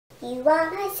You are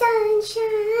my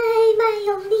sunshine, my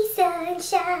only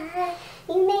sunshine.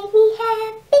 You make me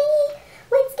happy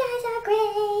when skies are gray.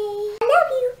 I love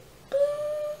you.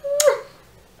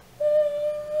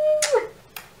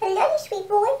 I love you, sweet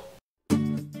boy.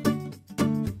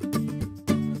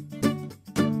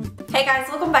 Hey guys,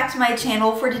 welcome back to my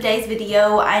channel. For today's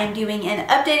video, I am doing an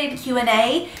updated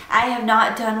Q&A. I have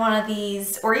not done one of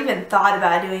these or even thought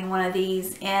about doing one of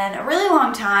these in a really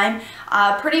long time.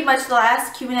 Pretty much the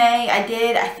last Q&A I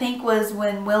did, I think, was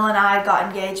when Will and I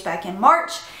got engaged back in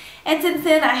March. And since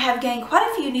then, I have gained quite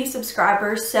a few new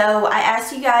subscribers, so I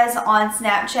asked you guys on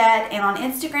Snapchat and on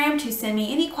Instagram to send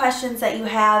me any questions that you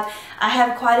have. I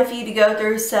have quite a few to go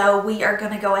through, so we are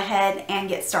going to go ahead and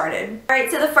get started. Alright,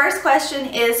 so the first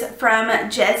question is from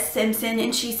Jess Simpson,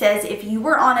 and she says, if you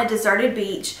were on a deserted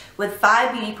beach with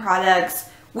 5 beauty products,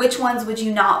 which ones would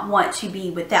you not want to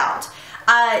be without?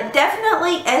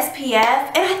 Definitely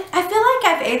SPF, and I feel like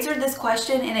I've answered this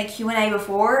question in a Q&A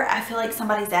before. I feel like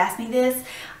somebody's asked me this.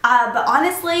 But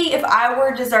honestly, if I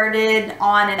were deserted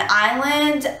on an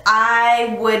island,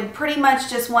 I would pretty much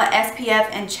just want SPF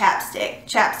and chapstick.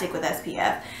 Chapstick with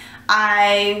SPF.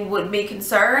 I would be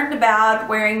concerned about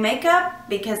wearing makeup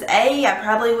because A, I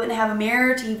probably wouldn't have a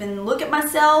mirror to even look at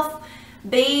myself.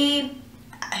 B,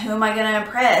 who am I going to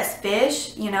impress?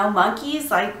 Fish? You know,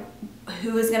 monkeys? Like,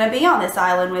 who is going to be on this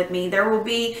island with me? There will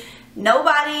be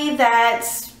nobody that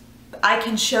I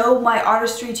can show my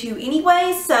artistry to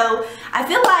anyway, so I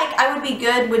feel like I would be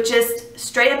good with just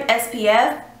straight up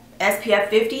SPF, SPF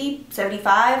 50,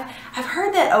 75. I've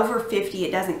heard that over 50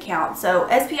 it doesn't count, so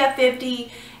SPF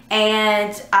 50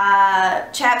 and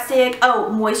chapstick. Oh,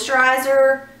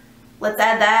 moisturizer. Let's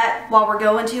add that while we're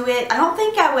going to it. I don't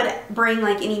think I would bring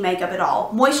like any makeup at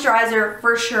all. Moisturizer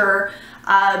for sure.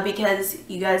 Because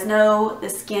you guys know the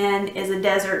skin is a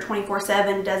desert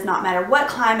 24/7, does not matter what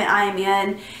climate I am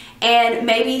in, and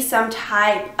maybe some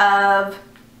type of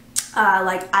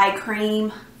like eye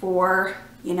cream for,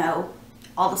 you know,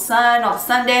 all the sun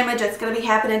damage that's going to be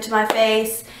happening to my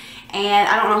face. And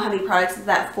I don't know how many products is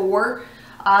that for.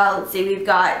 Let's see, we've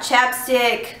got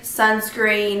chapstick,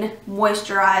 sunscreen,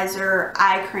 moisturizer,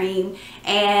 eye cream,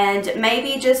 and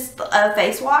maybe just a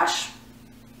face wash.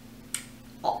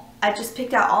 I just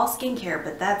picked out all skincare,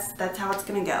 but that's how it's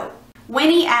gonna go.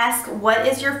 Winnie asks, what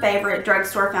is your favorite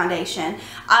drugstore foundation?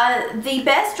 The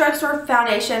best drugstore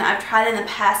foundation I've tried in the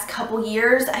past couple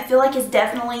years, I feel like, is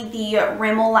definitely the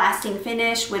Rimmel Lasting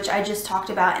Finish, which I just talked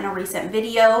about in a recent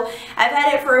video. I've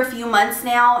had it for a few months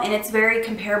now, and it's very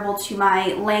comparable to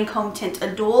my Lancome Tint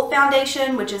Idole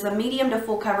foundation, which is a medium to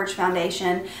full coverage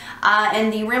foundation.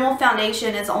 And the Rimmel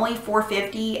foundation is only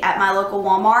 $4.50 at my local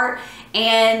Walmart.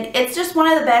 And it's just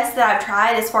one of the best that I've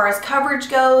tried as far as coverage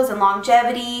goes and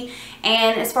longevity,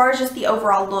 and as far as just the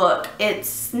overall look.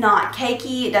 It's not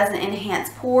cakey, it doesn't enhance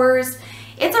pores.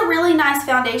 It's a really nice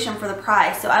foundation for the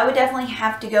price, so I would definitely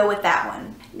have to go with that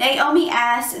one. Naomi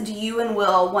asks, do you and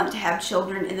Will want to have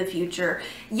children in the future?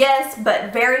 Yes,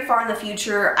 but very far in the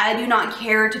future. I do not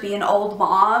care to be an old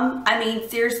mom. I mean,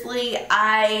 seriously,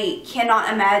 I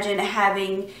cannot imagine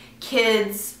having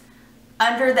kids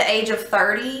under the age of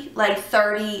 30. Like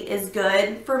 30 is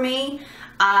good for me.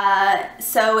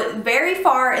 So very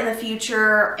far in the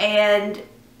future, and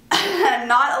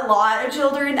not a lot of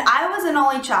children. I was an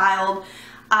only child,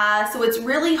 so it's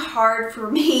really hard for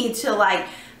me to like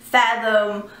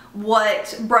fathom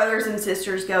what brothers and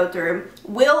sisters go through.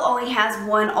 Will only has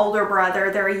one older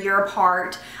brother. They're a year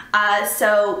apart.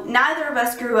 So neither of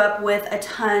us grew up with a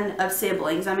ton of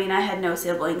siblings. I mean, I had no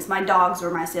siblings. My dogs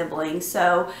were my siblings.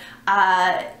 So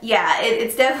yeah,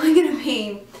 it's definitely going to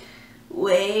be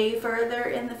way further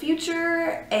in the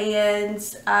future,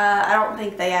 and I don't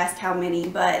think they asked how many,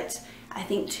 but I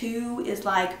think 2 is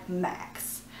like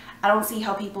max. I don't see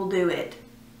how people do it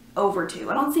over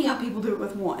 2. I don't see how people do it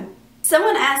with 1.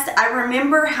 Someone asked, I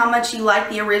remember how much you like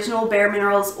the original Bare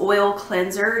Minerals oil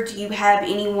cleanser. Do you have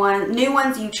any new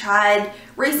ones you tried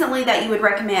recently that you would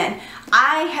recommend?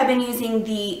 I have been using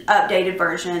the updated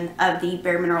version of the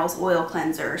Bare Minerals oil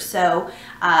cleanser. So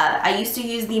I used to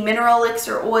use the Mineral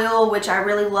Elixir oil, which I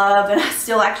really love, and I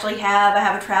still actually have. I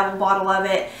have a travel bottle of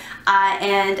it.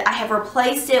 And I have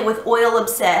replaced it with Oil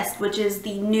Obsessed, which is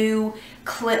the new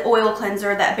oil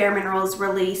cleanser that Bare Minerals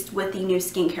released with the new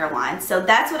skincare line. So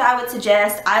that's what I would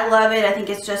suggest. I love it. I think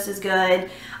it's just as good.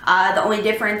 The only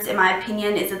difference in my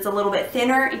opinion is it's a little bit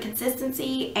thinner in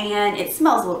consistency and it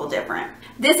smells a little different.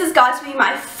 This has got to be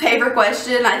my favorite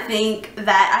question I think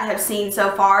that I have seen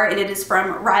so far, and it is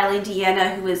from Riley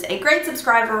Deanna, who is a great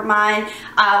subscriber of mine.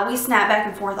 We snap back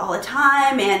and forth all the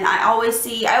time, and I always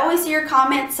see your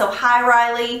comments, so hi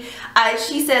Riley.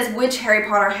 She says, which Harry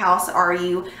Potter house are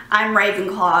you? I'm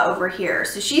Ravenclaw over here.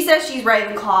 So she says she's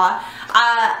Ravenclaw.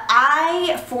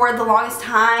 I, for the longest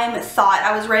time, thought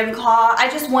I was Ravenclaw. I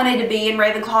just wanted to be in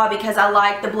Ravenclaw because I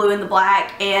like the blue and the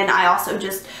black, and I also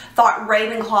just thought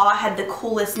Ravenclaw had the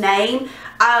coolest name.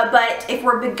 But if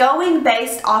we're going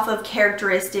based off of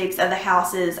characteristics of the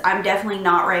houses, I'm definitely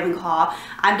not Ravenclaw.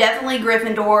 I'm definitely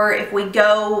Gryffindor if we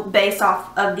go based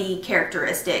off of the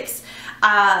characteristics.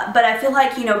 But I feel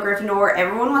like, you know, Gryffindor,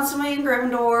 everyone wants to be in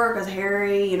Gryffindor because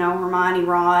Harry, you know, Hermione,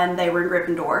 Ron, they were in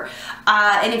Gryffindor.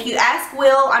 And if you ask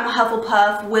Will, I'm a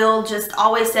Hufflepuff. Will just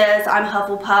always says I'm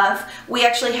Hufflepuff. We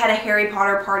actually had a Harry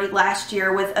Potter party last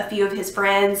year with a few of his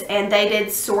friends, and they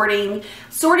did sorting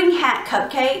hat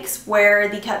cupcakes where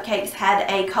the cupcakes had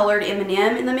a colored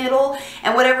M&M in the middle,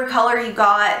 and whatever color you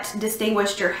got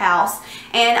distinguished your house.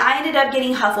 And I ended up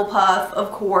getting Hufflepuff,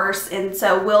 of course, and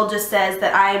so Will just says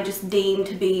that I am just deemed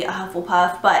to be a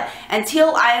Hufflepuff, but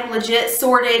until I am legit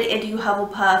sorted into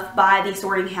Hufflepuff by the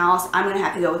sorting house, I'm going to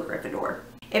have to go with Gryffindor.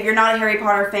 If you're not a Harry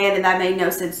Potter fan and that made no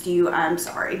sense to you, I'm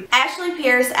sorry. Ashley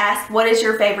Pierce asked, what is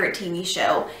your favorite TV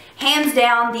show? Hands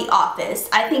down, The Office.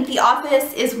 I think The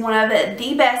Office is one of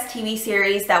the best TV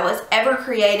series that was ever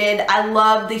created. I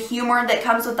love the humor that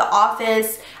comes with The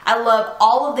Office. I love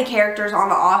all of the characters on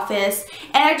The Office.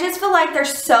 And I just feel like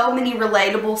there's so many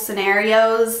relatable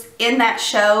scenarios in that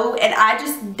show, and I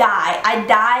just die. I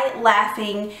die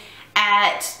laughing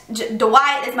at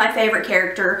Dwight is my favorite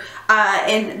character,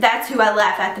 and that's who I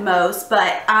laugh at the most.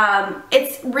 But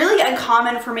it's really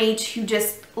uncommon for me to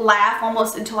just laugh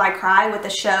almost until I cry with a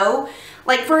show.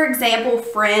 Like, for example,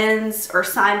 Friends or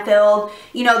Seinfeld,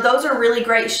 you know, those are really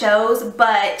great shows,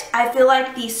 but I feel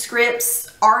like these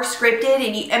scripts are scripted,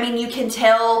 and I mean, you can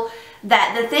tell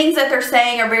that the things that they're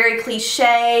saying are very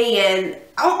cliche and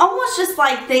almost just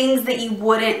like things that you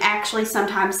wouldn't actually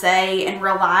sometimes say in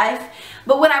real life.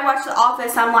 But when I watch The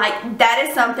Office, I'm like, that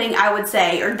is something I would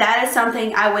say, or that is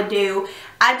something I would do.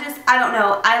 I don't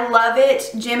know. I love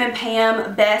it. Jim and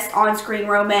Pam, best on-screen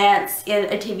romance in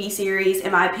a TV series,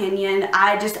 in my opinion.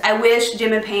 I wish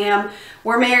Jim and Pam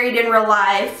were married in real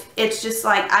life. It's just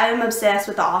like, I am obsessed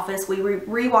with The Office. We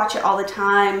rewatch it all the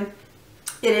time.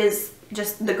 It is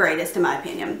just the greatest in my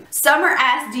opinion. Summer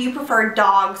asked, do you prefer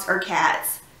dogs or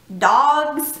cats?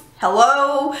 Dogs.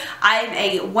 Hello, I'm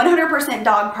a 100%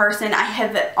 dog person. I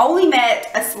have only met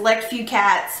a select few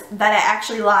cats that I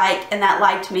actually like and that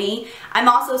liked me. I'm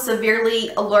also severely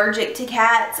allergic to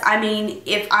cats. I mean,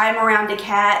 if I'm around a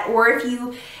cat, or if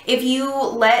you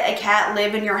let a cat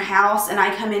live in your house and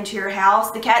I come into your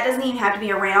house, the cat doesn't even have to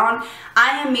be around.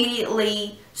 I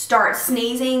immediately start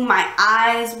sneezing. My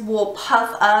eyes will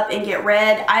puff up and get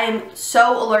red. I am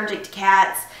so allergic to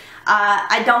cats.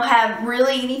 I don't have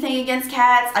really anything against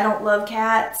cats. I don't love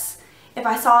cats. If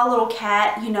I saw a little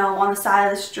cat, you know, on the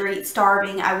side of the street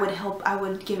starving, I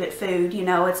would give it food, you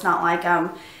know. It's not like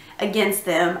I'm against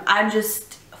them. I'm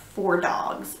just for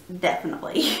dogs,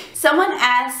 definitely. Someone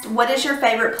asked what my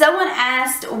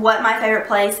favorite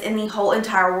place in the whole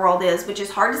entire world is, which is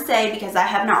hard to say because I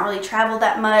have not really traveled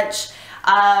that much.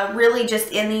 Really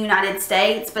just in the United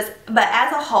States, but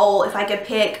as a whole, if I could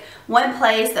pick one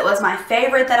place that was my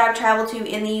favorite that I've traveled to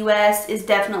in the US, is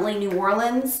definitely New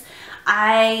Orleans.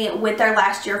 I went there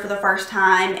last year for the first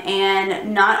time,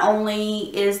 and not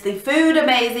only is the food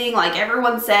amazing like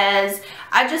everyone says,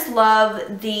 I just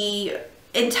love the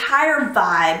entire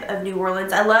vibe of New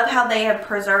Orleans. I love how they have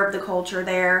preserved the culture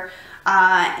there,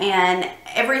 and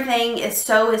everything is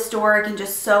so historic and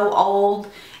just so old.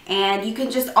 And you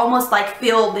can just almost like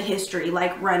feel the history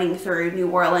like running through New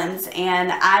Orleans. And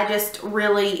I just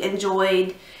really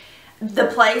enjoyed the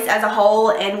place as a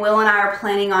whole. And Will and I are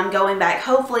planning on going back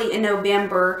hopefully in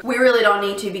November. We really don't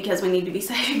need to because we need to be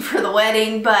saving for the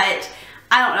wedding. But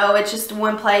I don't know, it's just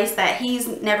one place that he's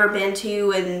never been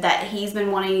to and that he's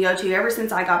been wanting to go to ever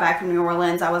since I got back from New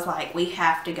Orleans. I was like, we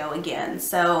have to go again.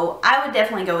 So I would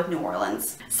definitely go with New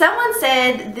Orleans. Someone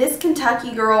said, this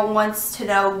Kentucky girl wants to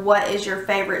know, what is your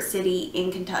favorite city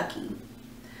in Kentucky?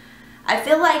 I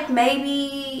feel like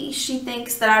maybe she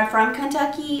thinks that I'm from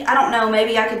Kentucky. I don't know,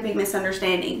 maybe I could be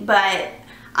misunderstanding, but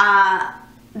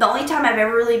the only time I've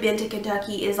ever really been to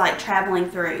Kentucky is like traveling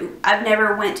through. I've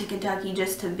never went to Kentucky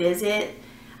just to visit.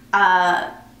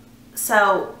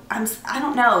 So I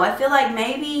don't know. I feel like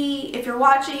maybe if you're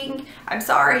watching, I'm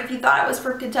sorry if you thought I was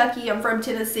from Kentucky. I'm from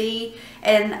Tennessee,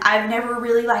 and I've never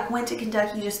really like went to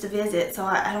Kentucky just to visit. So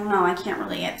I don't know. I can't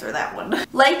really answer that one.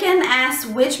 Lakin asks,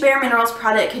 which Bare Minerals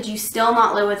product could you still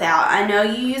not live without? I know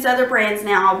you use other brands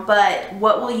now, but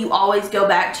what will you always go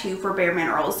back to for Bare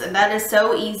Minerals? And that is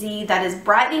so easy. That is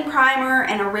brightening primer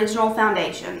and original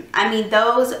foundation. I mean,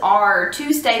 those are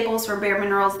two staples for Bare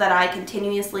Minerals that I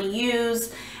continuously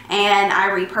use and I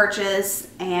repurchase,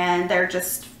 and they're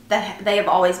just, they have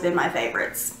always been my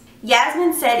favorites.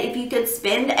 Yasmin said, if you could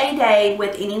spend a day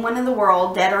with anyone in the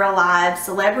world, dead or alive,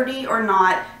 celebrity or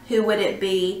not, who would it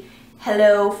be?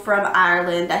 Hello from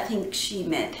Ireland. I think she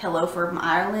meant hello from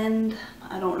Ireland.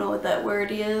 I don't know what that word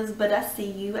is, but I see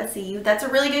you. I see you. That's a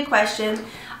really good question.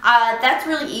 That's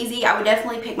really easy. I would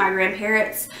definitely pick my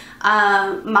grandparents.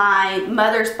 My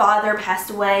mother's father passed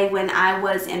away when I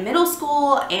was in middle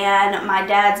school, and my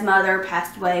dad's mother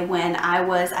passed away when I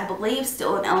was, I believe,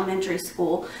 still in elementary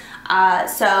school.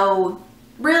 So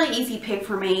really easy pick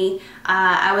for me.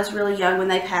 I was really young when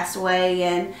they passed away,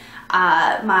 and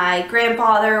my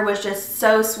grandfather was just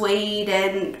so sweet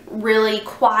and really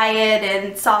quiet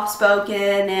and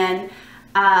soft-spoken, and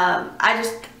I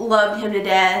just loved him to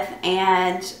death.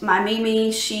 And my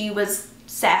Mimi, she was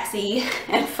sassy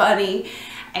and funny,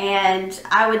 and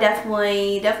I would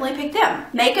definitely pick them.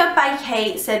 Makeup by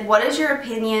Kate said, what is your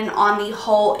opinion on the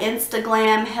whole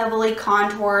Instaglam, heavily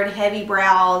contoured, heavy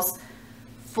brows,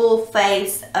 full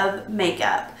face of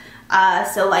makeup?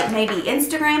 So like maybe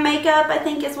Instagram makeup, I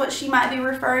think is what she might be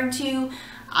referring to.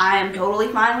 I'm totally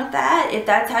fine with that. If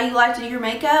that's how you like to do your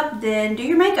makeup, then do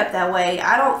your makeup that way.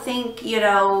 I don't think, you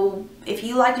know, if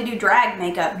you like to do drag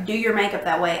makeup, do your makeup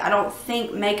that way. I don't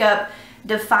think makeup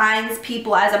defines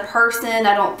people as a person.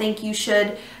 I don't think you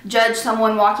should judge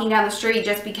someone walking down the street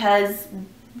just because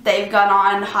they've got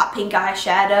on hot pink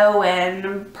eyeshadow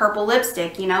and purple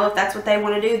lipstick. You know, if that's what they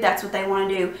want to do, that's what they want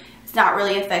to do. It's not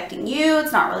really affecting you.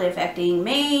 It's not really affecting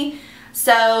me.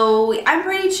 So I'm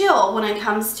pretty chill when it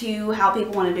comes to how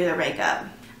people want to do their makeup.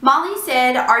 Molly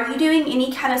said, are you doing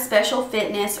any kind of special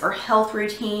fitness or health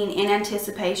routine in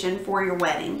anticipation for your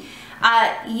wedding?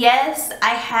 Yes, I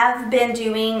have been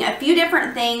doing a few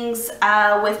different things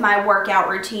with my workout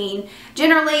routine.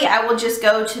 Generally, I will just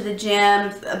go to the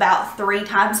gym about 3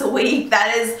 times a week.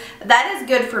 That is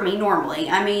good for me normally.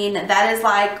 I mean, that is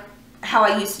like how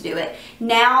I used to do it.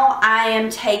 Now I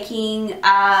am taking,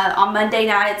 on Monday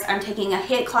nights, I'm taking a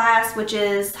HIIT class, which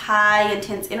is high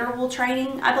intense interval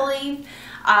training, I believe,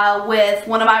 with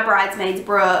one of my bridesmaids,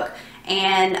 Brooke.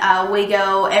 And we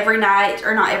go every night,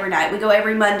 or not every night, we go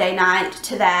every Monday night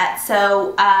to that.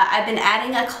 So I've been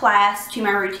adding a class to my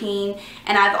routine,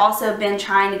 and I've also been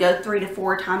trying to go 3 to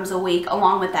 4 times a week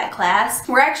along with that class.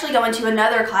 We're actually going to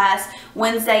another class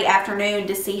Wednesday afternoon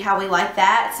to see how we like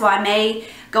that. So I may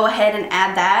go ahead and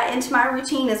add that into my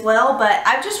routine as well. But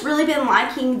I've just really been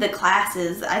liking the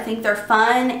classes. I think they're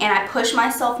fun, and I push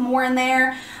myself more in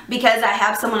there because I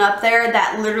have someone up there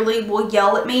that literally will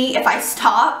yell at me if I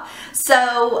stop.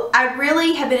 So I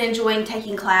really have been enjoying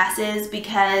taking classes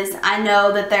because I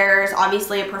know that there's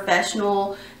obviously a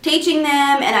professional teaching them,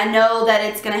 and I know that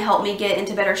it's going to help me get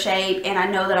into better shape, and I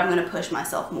know that I'm going to push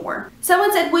myself more.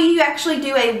 Someone said, will you actually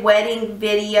do a wedding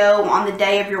video on the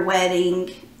day of your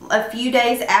wedding, a few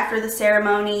days after the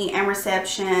ceremony and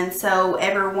reception, so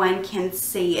everyone can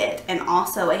see it, and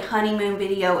also a honeymoon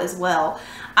video as well?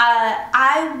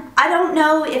 I don't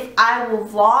know if I will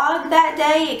vlog that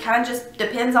day. It kind of just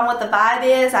depends on what the vibe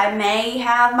is. I may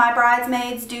have my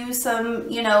bridesmaids do some,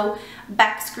 you know,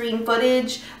 back screen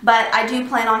footage, but I do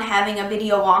plan on having a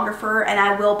videographer, and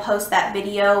I will post that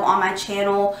video on my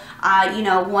channel, you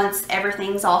know, once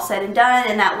everything's all said and done,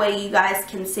 and that way you guys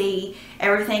can see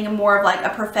everything in more of like a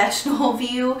professional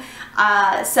view.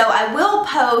 So I will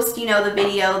post, you know, the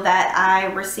video that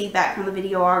I received back from the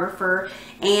videographer.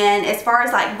 And as far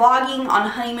as like vlogging on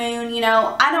honeymoon, you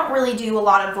know, I don't really do a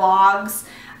lot of vlogs,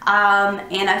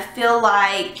 and I feel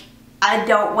like I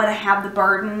don't want to have the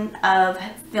burden of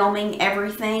filming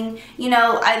everything. You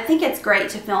know, I think it's great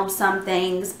to film some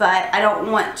things, but I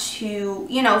don't want to,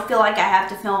 you know, feel like I have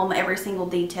to film every single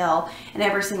detail and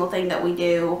every single thing that we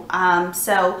do.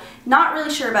 So not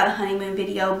really sure about a honeymoon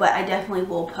video, but I definitely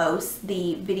will post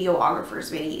the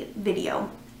videographer's video.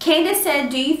 Candace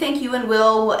said, do you think you and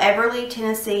Will ever leave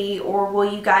Tennessee, or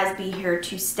will you guys be here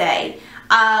to stay?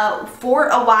 For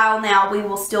a while now, we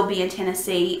will still be in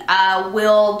Tennessee.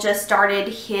 Will just started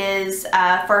his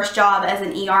first job as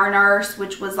an ER nurse,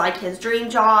 which was like his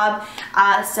dream job.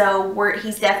 So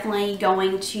he's definitely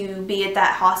going to be at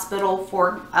that hospital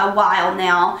for a while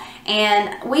now.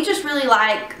 And we just really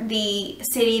like the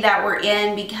city that we're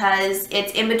in because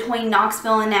it's in between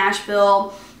Knoxville and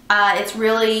Nashville. It's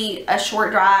really a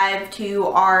short drive to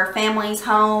our family's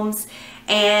homes.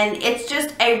 And it's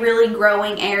just a really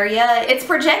growing area. It's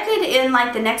projected in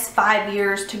like the next 5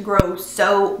 years to grow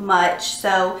so much.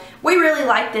 So we really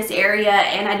like this area,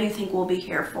 and I do think we'll be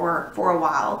here for a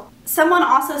while. Someone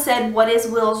also said, what is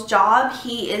Will's job?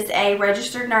 He is a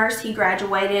registered nurse. He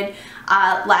graduated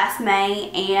last May,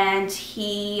 and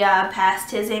he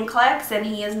passed his NCLEX, and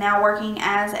he is now working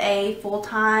as a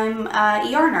full-time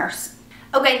ER nurse.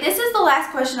 Okay, this is the last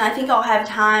question I think I'll have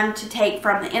time to take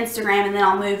from the Instagram, and then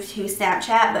I'll move to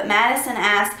Snapchat. But Madison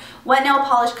asked, what nail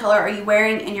polish color are you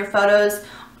wearing in your photos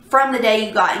from the day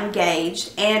you got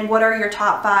engaged? And what are your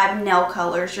top 5 nail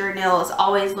colors? Your nails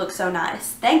always look so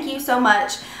nice. Thank you so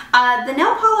much. The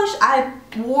nail polish I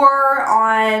wore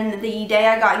on the day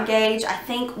I got engaged, I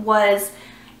think was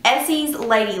Essie's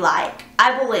Ladylike,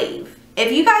 I believe.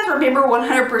 If you guys remember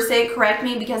 100%, correct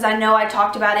me, because I know I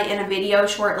talked about it in a video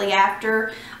shortly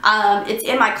after. It's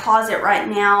in my closet right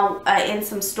now in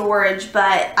some storage,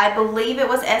 but I believe it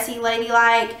was Essie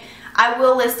Ladylike. I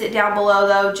will list it down below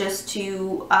though, just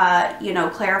to, you know,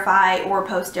 clarify, or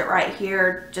post it right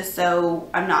here just so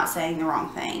I'm not saying the wrong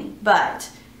thing. But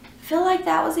I feel like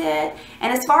that was it.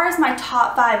 And as far as my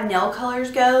top 5 nail colors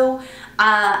go,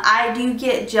 I do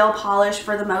get gel polish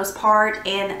for the most part,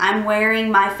 and I'm wearing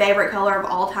my favorite color of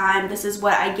all time. This is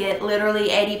what I get literally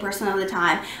 80% of the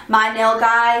time. My nail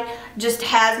guy just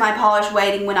has my polish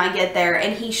waiting when I get there,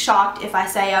 and he's shocked if I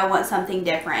say I want something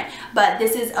different. But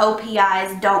this is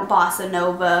OPI's Don't Bossa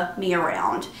Nova Me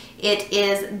Around. It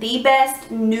is the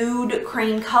best nude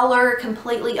cream color,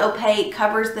 completely opaque,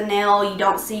 covers the nail. You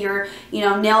don't see your, you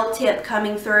know, nail tip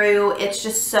coming through. It's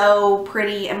just so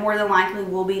pretty, and more than likely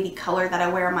will be the color that I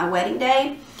wear on my wedding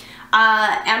day.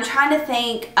 I'm trying to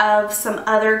think of some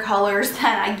other colors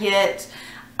that I get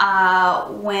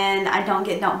when I don't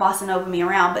get Don't Bossa Nova Me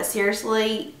Around, but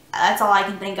seriously, that's all I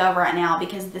can think of right now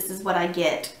because this is what I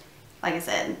get, like I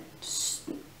said,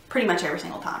 pretty much every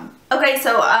single time. Okay,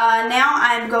 so now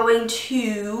I'm going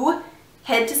to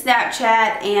head to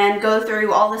Snapchat and go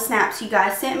through all the snaps you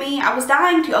guys sent me. I was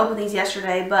dying to open these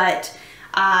yesterday, but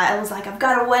I was like, I've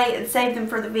got to wait and save them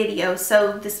for the video.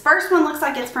 So this first one looks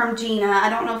like it's from Gina. I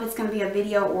don't know if it's going to be a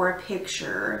video or a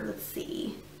picture. Let's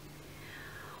see.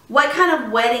 What kind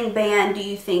of wedding band do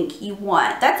you think you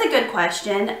want? That's a good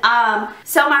question.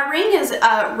 So my ring is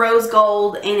rose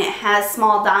gold, and it has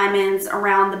small diamonds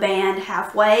around the band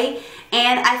halfway.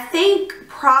 And I think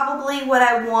probably what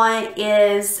I want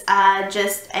is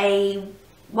just a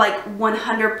like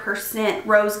 100%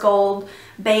 rose gold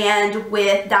band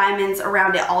with diamonds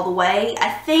around it all the way. I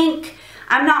think,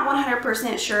 I'm not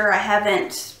 100% sure. I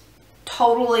haven't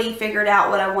totally figured out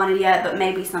what I wanted yet, but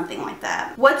maybe something like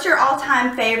that. What's your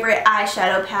all-time favorite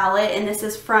eyeshadow palette? And this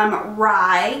is from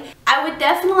Rye. I would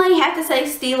definitely have to say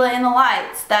Stila in the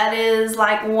Lights. That is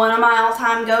like one of my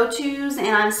all-time go-tos, and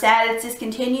I'm sad it's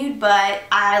discontinued, but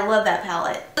I love that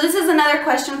palette. So this is another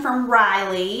question from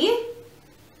Riley.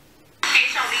 Hey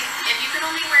Shelby, if you could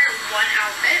only wear one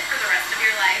outfit for the rest of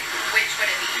your life, which would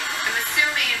it be? I'm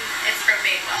assuming it's from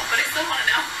Madewell, but I still want to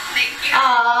know. Thank you.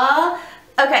 Aww.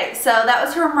 Okay, so that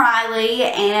was from Riley,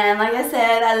 and like I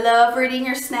said, I love reading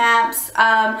your snaps.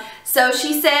 So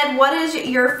she said, what is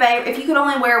your favorite, if you could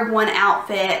only wear one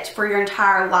outfit for your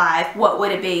entire life, what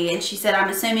would it be? And she said, I'm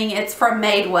assuming it's from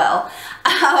Madewell.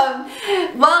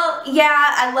 Well,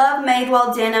 yeah, I love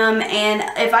Madewell denim, and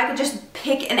if I could just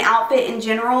pick an outfit in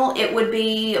general, it would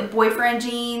be boyfriend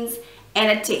jeans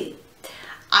and a tee.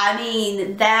 I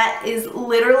mean, that is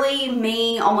literally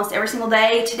me almost every single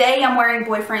day. Today I'm wearing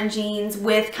boyfriend jeans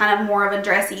with kind of more of a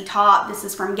dressy top. This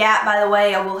is from Gap, by the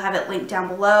way. I will have it linked down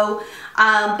below.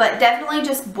 But definitely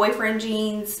just boyfriend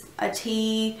jeans, a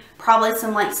tee, probably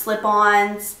some like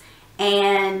slip-ons,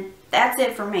 and that's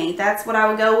it for me. That's what I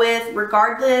would go with,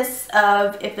 regardless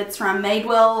of if it's from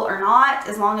Madewell or not.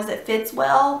 As long as it fits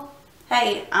well,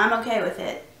 hey, I'm okay with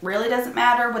it. Really doesn't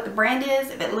matter what the brand is.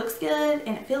 If it looks good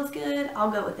and it feels good, I'll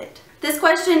go with it. This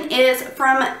question is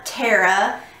from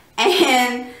Tara,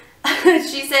 and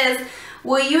she says,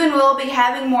 will you and Will be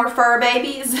having more fur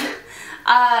babies?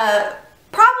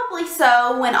 Probably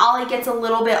so when Ollie gets a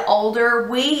little bit older.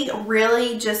 We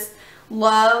really just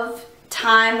love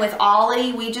time with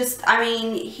Ollie. We just, I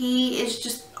mean, he is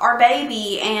just our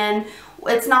baby, and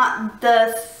it's not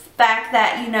the fact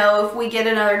that, you know, if we get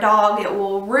another dog it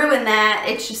will ruin that.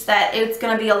 It's just that it's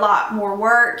going to be a lot more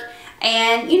work,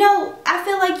 and you know, I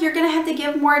feel like you're going to have to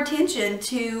give more attention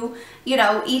to, you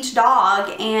know, each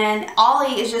dog, and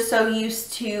Ollie is just so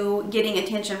used to getting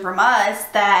attention from us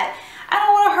that I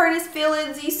don't want to hurt his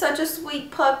feelings. He's such a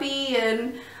sweet puppy,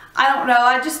 and I don't know,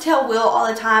 I just tell Will all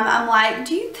the time, I'm like,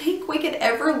 do you think we could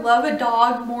ever love a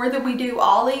dog more than we do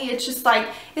Ollie? It's just like,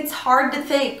 it's hard to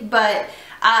think, but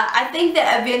I think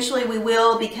that eventually we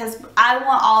will, because I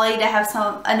want Ollie to have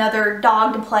another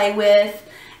dog to play with,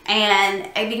 and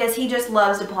because he just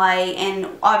loves to play, and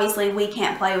obviously we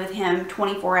can't play with him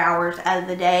 24 hours out of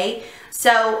the day.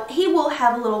 So he will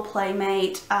have a little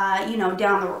playmate, you know,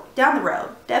 down the road.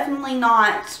 Definitely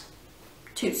not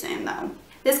too soon though.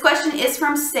 This question is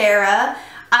from Sarah.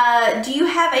 Do you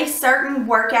have a certain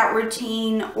workout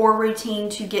routine or routine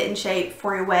to get in shape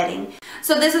for your wedding?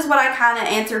 So this is what I kind of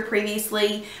answered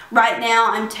previously. Right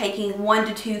now I'm taking 1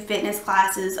 to 2 fitness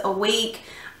classes a week.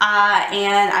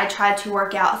 And I try to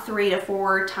work out 3 to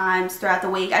 4 times throughout the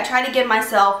week. I try to give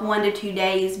myself 1 to 2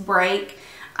 days break.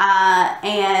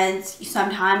 And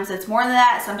sometimes it's more than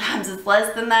that, sometimes it's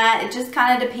less than that. It just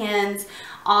kind of depends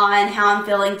on how I'm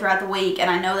feeling throughout the week. And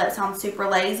I know that sounds super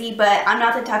lazy, but I'm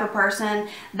not the type of person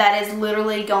that is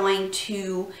literally going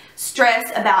to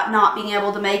stress about not being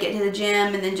able to make it to the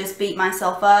gym and then just beat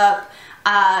myself up.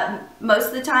 Most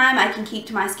of the time I can keep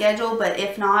to my schedule, but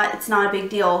if not, it's not a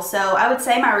big deal. So I would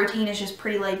say my routine is just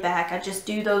pretty laid back. I just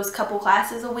do those couple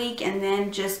classes a week and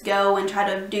then just go and try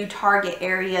to do target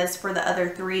areas for the other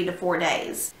 3 to 4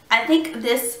 days. I think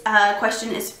this question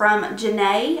is from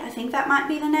Janae. I think that might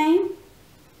be the name.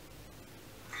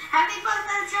 Happy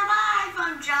 4th of July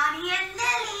from Johnny and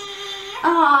Lily.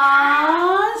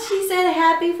 Aww, she said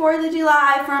happy 4th of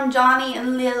July from Johnny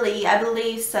and Lily, I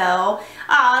believe so.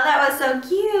 Aw, that was so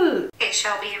cute. Okay,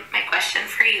 Shelby, my question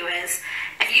for you is,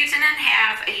 if you didn't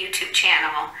have a YouTube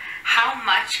channel, how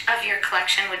much of your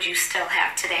collection would you still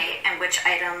have today, and which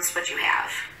items would you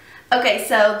have? Okay,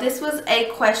 so this was a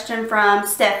question from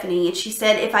Stephanie. She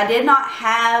said, if I did not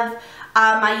have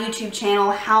my YouTube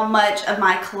channel, how much of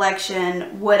my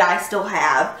collection would I still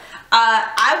have?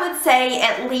 I would say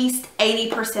at least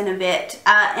 80% of it.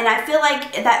 And I feel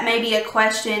like that may be a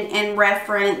question in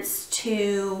reference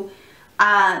to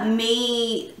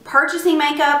me purchasing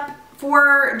makeup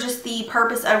for just the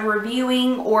purpose of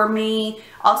reviewing, or me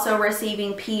also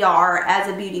receiving PR as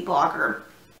a beauty blogger.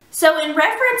 So in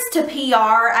reference to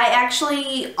PR, I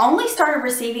actually only started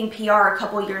receiving PR a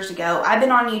couple years ago. I've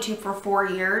been on YouTube for 4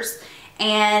 years,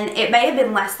 and it may have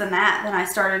been less than that when I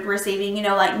started receiving, you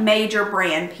know, like major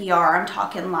brand PR. I'm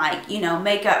talking like, you know,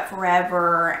 Makeup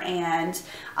Forever and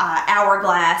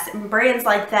Hourglass and brands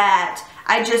like that.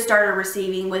 I just started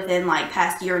receiving within like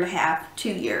past 1.5 years, 2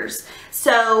 years.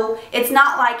 So it's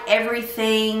not like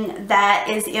everything that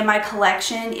is in my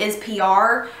collection is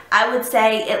PR. I would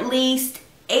say at least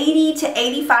 80 to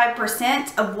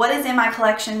 85% of what is in my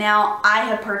collection now, I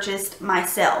have purchased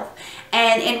myself.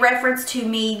 And in reference to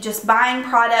me just buying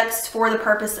products for the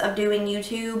purpose of doing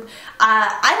YouTube,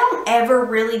 I don't ever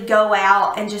really go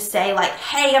out and just say like,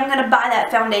 hey, I'm gonna buy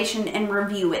that foundation and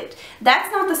review it.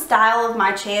 That's not the style of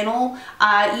my channel.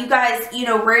 You guys, you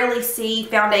know, rarely see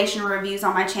foundation reviews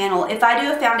on my channel. If I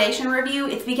do a foundation review,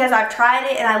 it's because I've tried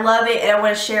it and I love it and I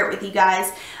want to share it with you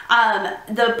guys.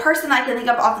 The person I can think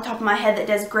of off the top of my head that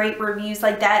does great reviews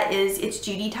like that is It's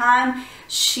Judy Time.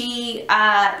 She,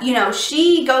 you know,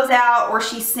 she goes out, or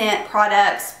she sent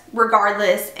products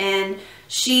regardless, and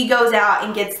she goes out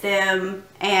and gets them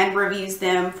and reviews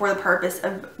them for the purpose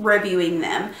of reviewing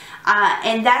them.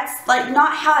 And that's like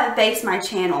not how I base my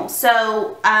channel.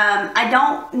 So I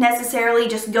don't necessarily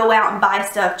just go out and buy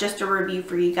stuff just to review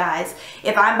for you guys.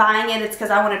 If I'm buying it, it's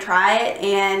because I want to try it,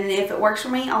 and if it works for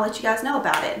me, I'll let you guys know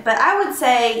about it. But I would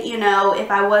say, you know, if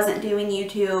I wasn't doing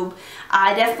YouTube,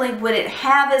 I definitely wouldn't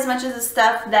have as much of the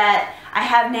stuff that I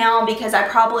have now, because I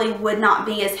probably would not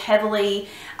be as heavily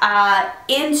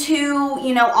into,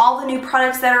 you know, all the new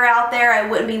products that are out there. I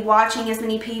wouldn't be watching as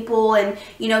many people and,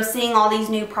 you know, seeing all these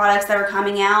new products that are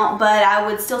coming out, but I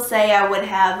would still say I would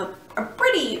have a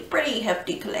pretty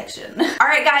hefty collection.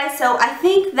 Alright guys, so I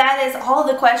think that is all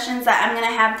the questions that I'm going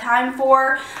to have time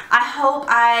for. I hope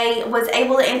I was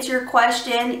able to answer your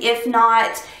question. If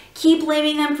not, Keep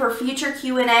leaving them for future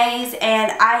Q&As,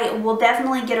 and I will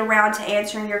definitely get around to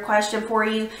answering your question for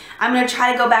you. I'm going to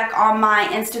try to go back on my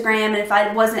Instagram, and if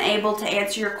I wasn't able to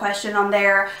answer your question on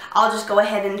there, I'll just go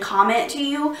ahead and comment to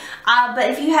you.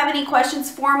 But if you have any questions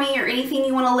for me or anything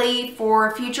you want to leave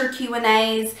for future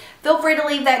Q&As, feel free to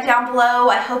leave that down below.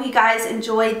 I hope you guys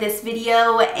enjoyed this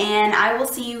video, and I will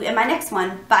see you in my next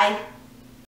one. Bye.